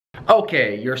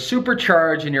Okay, you're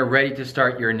supercharged and you're ready to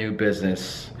start your new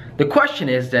business. The question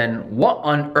is then, what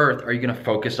on earth are you gonna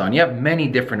focus on? You have many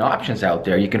different options out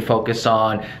there. You can focus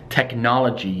on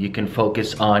technology, you can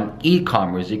focus on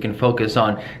e-commerce, you can focus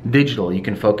on digital, you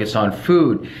can focus on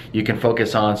food, you can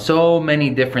focus on so many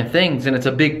different things, and it's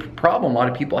a big problem a lot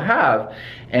of people have.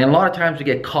 And a lot of times we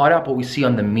get caught up what we see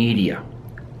on the media.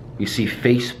 We see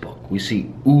Facebook, we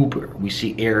see Uber, we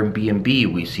see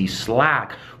Airbnb, we see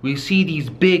Slack, we see these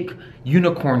big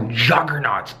unicorn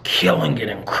juggernauts killing it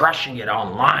and crushing it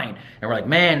online. And we're like,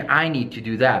 man, I need to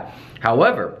do that.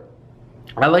 However,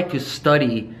 I like to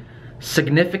study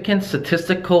significant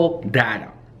statistical data.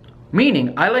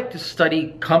 Meaning, I like to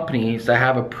study companies that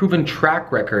have a proven track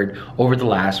record over the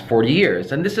last 40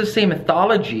 years. And this is the same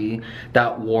methodology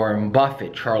that Warren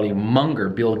Buffett, Charlie Munger,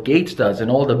 Bill Gates does,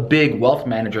 and all the big wealth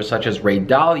managers such as Ray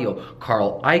Dalio,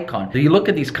 Carl Icahn. You look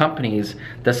at these companies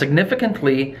that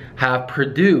significantly have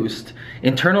produced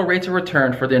internal rates of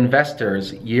return for the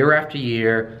investors year after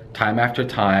year, time after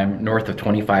time, north of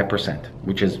 25%,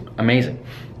 which is amazing.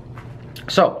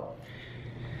 So,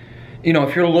 you know,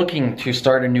 if you're looking to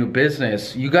start a new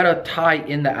business, you gotta tie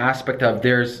in the aspect of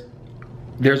there's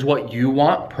what you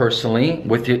want personally,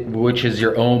 with it, which is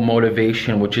your own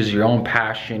motivation, which is your own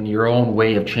passion, your own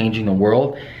way of changing the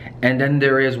world, and then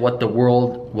there is what the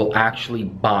world will actually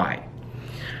buy.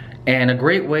 And a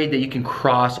great way that you can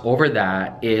cross over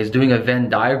that is doing a Venn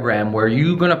diagram where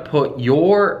you're gonna put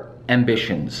your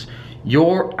ambitions,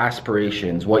 your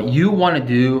aspirations, what you wanna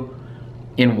do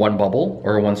in one bubble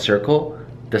or one circle.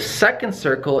 The second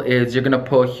circle is you're gonna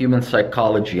put human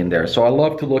psychology in there. So I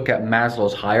love to look at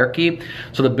Maslow's hierarchy.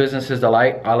 So the businesses that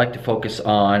I like to focus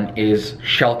on is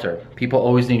shelter. People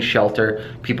always need shelter.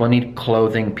 People need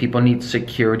clothing. People need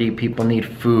security. People need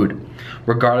food.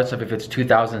 Regardless of if it's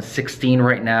 2016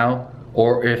 right now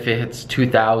or if it's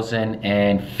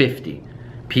 2050.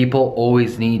 People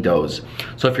always need those.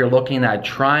 So if you're looking at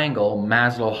triangle,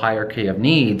 Maslow hierarchy of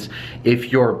needs,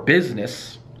 if your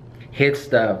business hits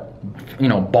the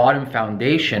bottom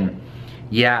foundation,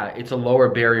 yeah, it's a lower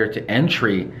barrier to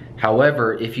entry.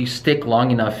 However, if you stick long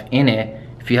enough in it,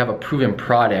 if you have a proven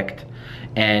product,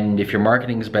 and if your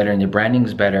marketing is better and your branding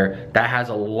is better, that has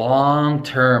a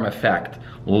long-term effect,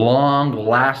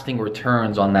 long-lasting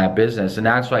returns on that business. And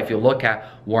that's why if you look at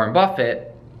Warren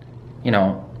Buffett, you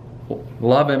know,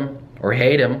 love him or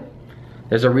hate him,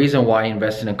 there's a reason why he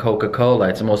invested in Coca-Cola.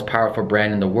 It's the most powerful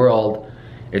brand in the world.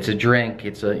 It's a drink,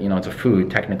 it's a, it's a food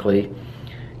technically.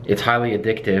 It's highly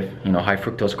addictive, high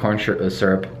fructose corn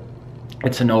syrup.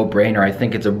 It's a no-brainer. I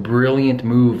think it's a brilliant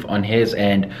move on his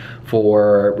end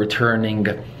for returning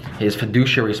his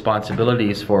fiduciary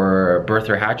responsibilities for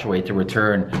Berkshire Hathaway to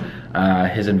return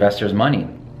his investors' money.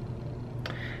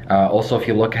 Also, if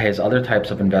you look at his other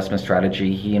types of investment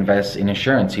strategy, he invests in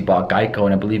insurance. He bought Geico,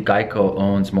 and I believe Geico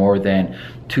owns more than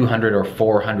 200 or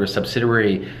 400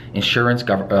 subsidiary insurance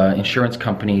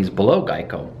companies below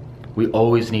Geico. We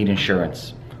always need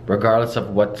insurance, regardless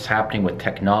of what's happening with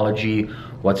technology,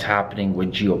 what's happening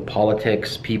with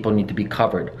geopolitics. People need to be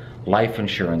covered. Life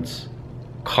insurance,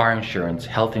 car insurance,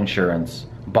 health insurance,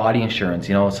 body insurance.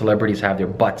 Celebrities have their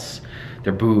butts,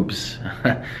 their boobs,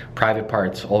 private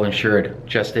parts, all insured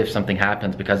just if something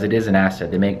happens, because it is an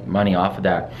asset. They make money off of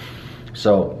that.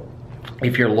 So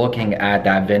if you're looking at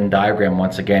that Venn diagram,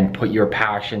 once again, put your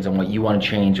passions and what you want to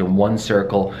change in one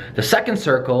circle. The second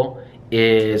circle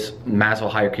is Maslow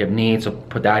hierarchy of needs, so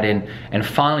put that in. And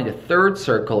finally, the third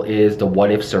circle is the what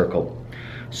if circle.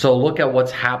 So look at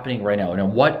what's happening right now.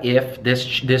 And what if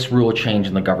this rule changed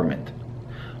in the government?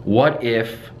 What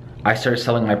if I started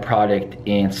selling my product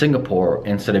in Singapore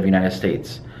instead of United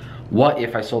States? What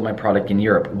if I sold my product in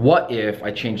Europe? What if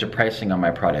I changed the pricing on my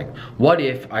product? What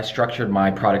if I structured my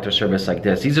product or service like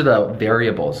this? These are the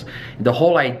variables. The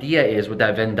whole idea is with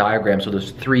that Venn diagram, so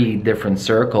there's 3 different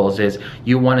circles, is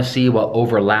you want to see what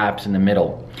overlaps in the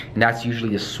middle. And that's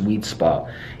usually the sweet spot.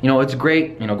 It's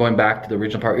great, going back to the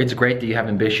original part, it's great that you have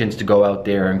ambitions to go out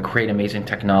there and create amazing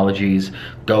technologies,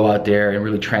 go out there and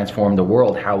really transform the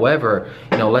world. However,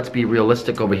 let's be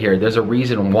realistic over here. There's a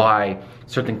reason why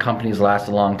certain companies last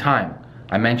a long time.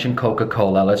 I mentioned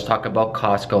Coca-Cola. Let's talk about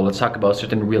Costco. Let's talk about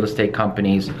certain real estate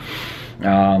companies.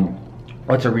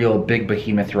 What's a real big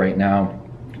behemoth right now?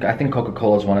 I think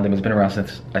Coca-Cola is one of them. It's been around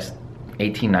since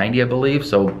 1890, I believe.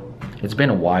 So it's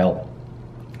been a while.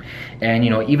 And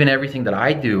even everything that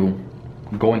I do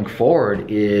going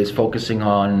forward is focusing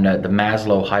on the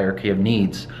Maslow hierarchy of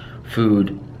needs: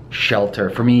 food, shelter.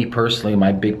 For me personally,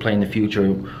 my big play in the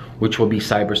future, which will be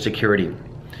cybersecurity.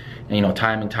 And,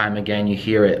 time and time again, you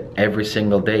hear it every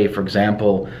single day. For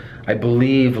example, I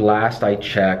believe last I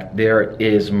checked, there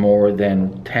is more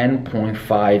than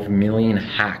 10.5 million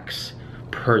hacks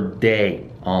per day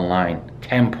online.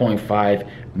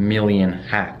 10.5 million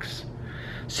hacks.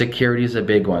 Security is a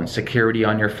big one. Security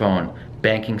on your phone.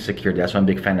 Banking security. That's why I'm a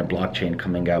big fan of blockchain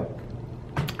coming out.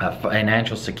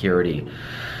 Financial security.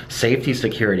 Safety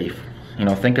security. You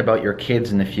know, think about your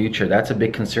kids in the future. That's a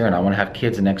big concern. I want to have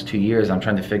kids in the next 2 years. I'm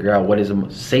trying to figure out what is the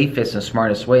safest and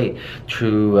smartest way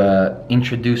to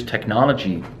introduce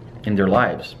technology in their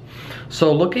lives.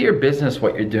 So look at your business,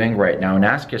 what you're doing right now, and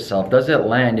ask yourself, does it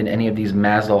land in any of these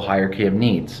Maslow hierarchy of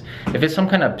needs? If it's some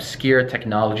kind of obscure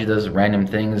technology, does random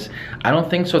things, I don't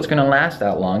think so it's gonna last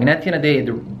that long. And at the end of the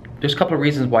day, there's a couple of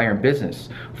reasons why you're in business.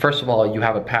 First of all, you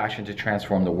have a passion to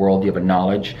transform the world, you have a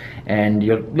knowledge, and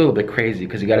you're a little bit crazy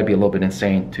because you gotta be a little bit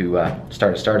insane to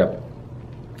start a startup.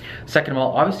 Second of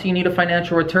all, obviously you need a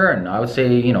financial return. I would say,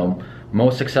 you know,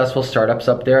 most successful startups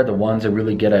up there, the ones that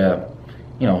really get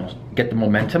the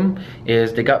momentum,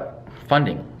 is they got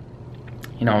funding.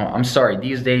 You know, I'm sorry,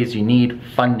 these days you need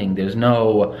funding. There's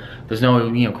no,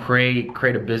 you know,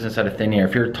 create a business out of thin air.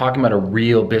 If you're talking about a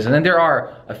real business, and there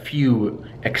are a few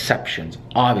exceptions,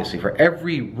 obviously. For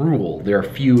every rule, there are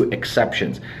a few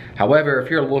exceptions. However,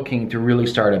 if you're looking to really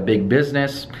start a big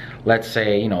business, let's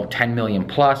say, you know, 10 million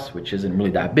plus, which isn't really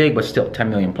that big, but still 10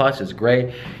 million plus is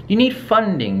great. You need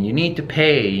funding, you need to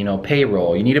pay, you know,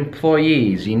 payroll, you need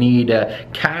employees, you need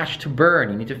cash to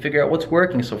burn, you need to figure out what's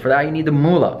working. So for that, you need the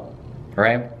moolah,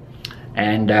 right?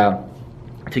 And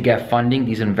to get funding,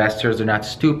 these investors are not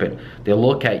stupid. They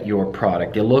look at your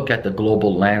product, they look at the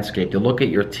global landscape, they look at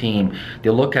your team, they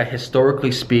look at,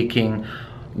 historically speaking,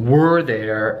 were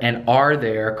there and are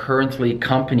there currently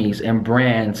companies and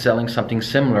brands selling something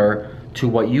similar to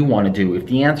what you want to do? If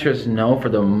the answer is no, for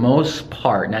the most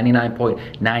part,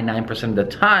 99.99% of the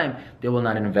time, they will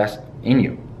not invest in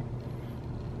you.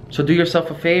 So do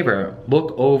yourself a favor,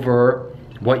 look over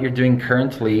what you're doing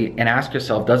currently and ask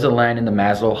yourself, does it land in the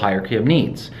Maslow hierarchy of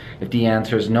needs? If the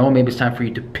answer is no, maybe it's time for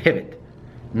you to pivot.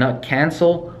 Not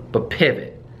cancel, but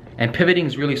pivot. And pivoting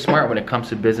is really smart when it comes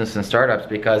to business and startups,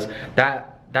 because that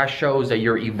shows that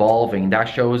you're evolving. That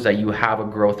shows that you have a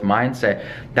growth mindset.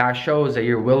 That shows that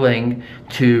you're willing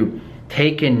to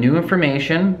take in new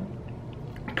information,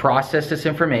 process this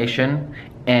information,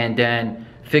 and then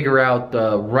figure out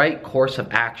the right course of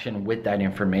action with that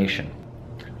information.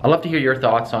 I'd love to hear your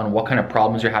thoughts on what kind of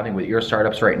problems you're having with your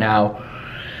startups right now.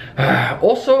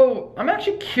 Also, I'm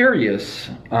actually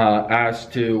curious as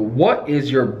to what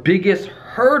is your biggest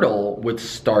hurdle with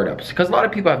startups, because a lot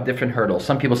of people have different hurdles.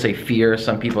 Some people say fear,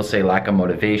 some people say lack of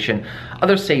motivation,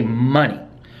 others say money.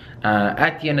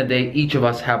 At the end of the day, each of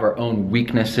us have our own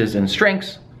weaknesses and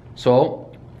strengths.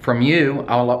 So from you,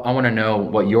 I want to know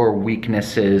what your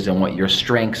weaknesses and what your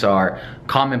strengths are.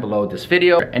 Comment below this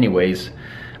video. Anyways,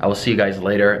 I will see you guys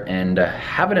later, and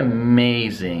have an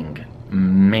amazing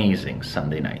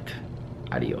Sunday night.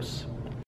 Adios.